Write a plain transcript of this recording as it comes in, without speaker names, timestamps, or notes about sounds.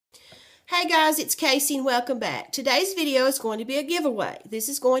Hey guys, it's Casey and welcome back. Today's video is going to be a giveaway. This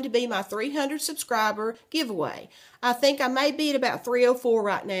is going to be my 300 subscriber giveaway. I think I may be at about 304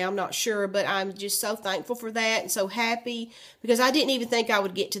 right now. I'm not sure, but I'm just so thankful for that and so happy because I didn't even think I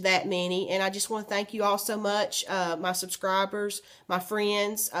would get to that many. And I just want to thank you all so much, my subscribers, my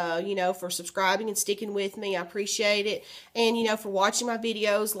friends, for subscribing and sticking with me. I appreciate it. And, for watching my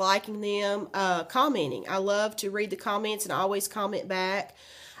videos, liking them, commenting. I love to read the comments and I always comment back.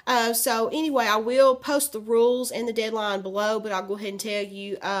 So anyway, I will post the rules and the deadline below, but I'll go ahead and tell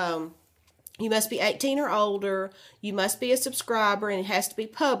you, you must be 18 or older, you must be a subscriber, and it has to be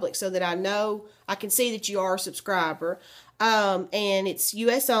public so that I can see that you are a subscriber. And it's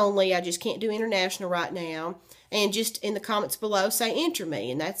U.S. only. I just can't do international right now. And just in the comments below, say enter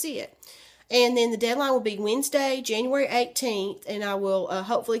me, and that's it. And then the deadline will be Wednesday, January 18th, and I will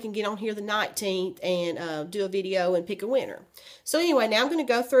hopefully can get on here the 19th and do a video and pick a winner. So anyway, now I'm going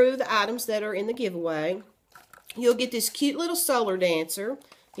to go through the items that are in the giveaway. You'll get this cute little solar dancer.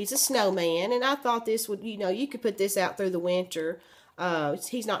 He's a snowman, and I thought this would, you could put this out through the winter.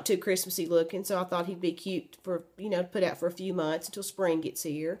 He's not too Christmassy looking, so I thought he'd be cute for, to put out for a few months until spring gets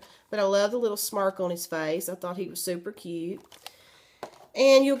here. But I love the little smirk on his face. I thought he was super cute.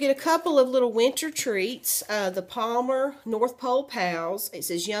 And you'll get a couple of little winter treats. The Palmer North Pole Pals. It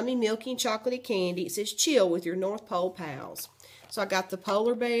says yummy, milky, and chocolatey candy. It says chill with your North Pole Pals. So I got the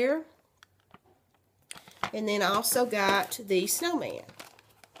polar bear. And then I also got the snowman.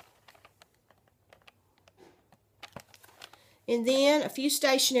 And then a few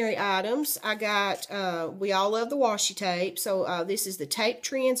stationery items. I got, we all love the washi tape. So this is the Tape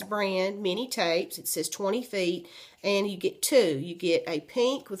Trends brand mini tapes. It says 20 feet. And you get two. You get a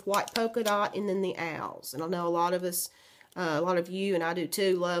pink with white polka dot and then the owls. And I know a lot of us, a lot of you, and I do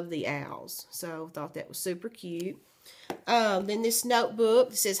too, love the owls. So I thought that was super cute. Then this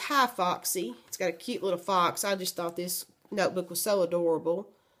notebook, it says Hi Foxy. It's got a cute little fox. I just thought this notebook was so adorable.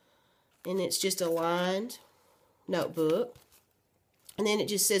 And it's just a lined notebook. And then it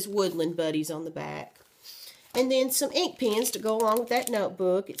just says Woodland Buddies on the back. And then some ink pens to go along with that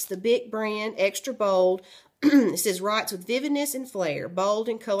notebook. It's the Bic brand, extra bold. It says writes with vividness and flair, bold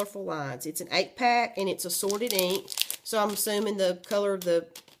and colorful lines. It's an 8-pack and it's assorted ink. So I'm assuming the color of the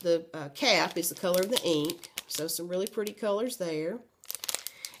cap is the color of the ink. So some really pretty colors there.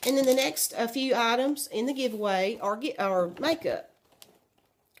 And then the next few items in the giveaway are makeup.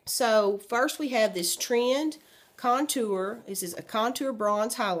 So first we have this Trend Contour. This is a contour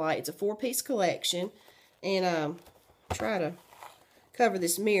bronze highlight. It's a 4-piece collection. And try to cover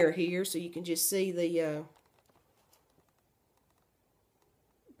this mirror here so you can just see the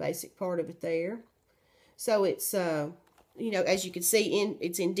basic part of it there. So it's, as you can see,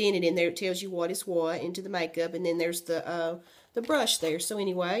 it's indented in there. It tells you what is what into the makeup. And then there's the brush there. So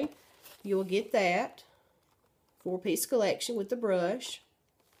anyway, you'll get that 4-piece collection with the brush.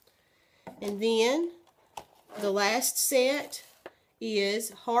 And then the last set is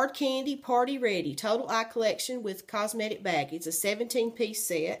Hard Candy Party Ready Total Eye Collection with Cosmetic Bag. It's a 17-piece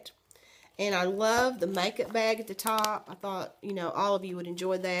set. And I love the makeup bag at the top. I thought, all of you would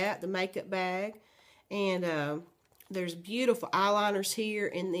enjoy that, the makeup bag. And there's beautiful eyeliners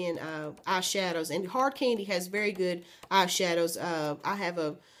here and then eyeshadows. And Hard Candy has very good eyeshadows. I have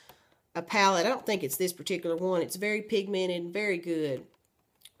a palette. I don't think it's this particular one. It's very pigmented and very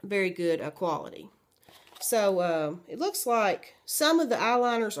good quality. So, it looks like some of the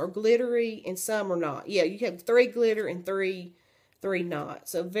eyeliners are glittery and some are not. Yeah, you have 3 glitter and 3 not.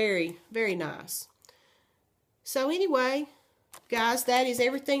 So, very, very nice. So, anyway, guys, that is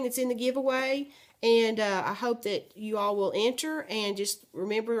everything that's in the giveaway. And I hope that you all will enter. And just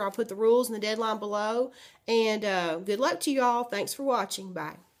remember, I'll put the rules and the deadline below. And good luck to you all. Thanks for watching.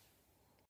 Bye.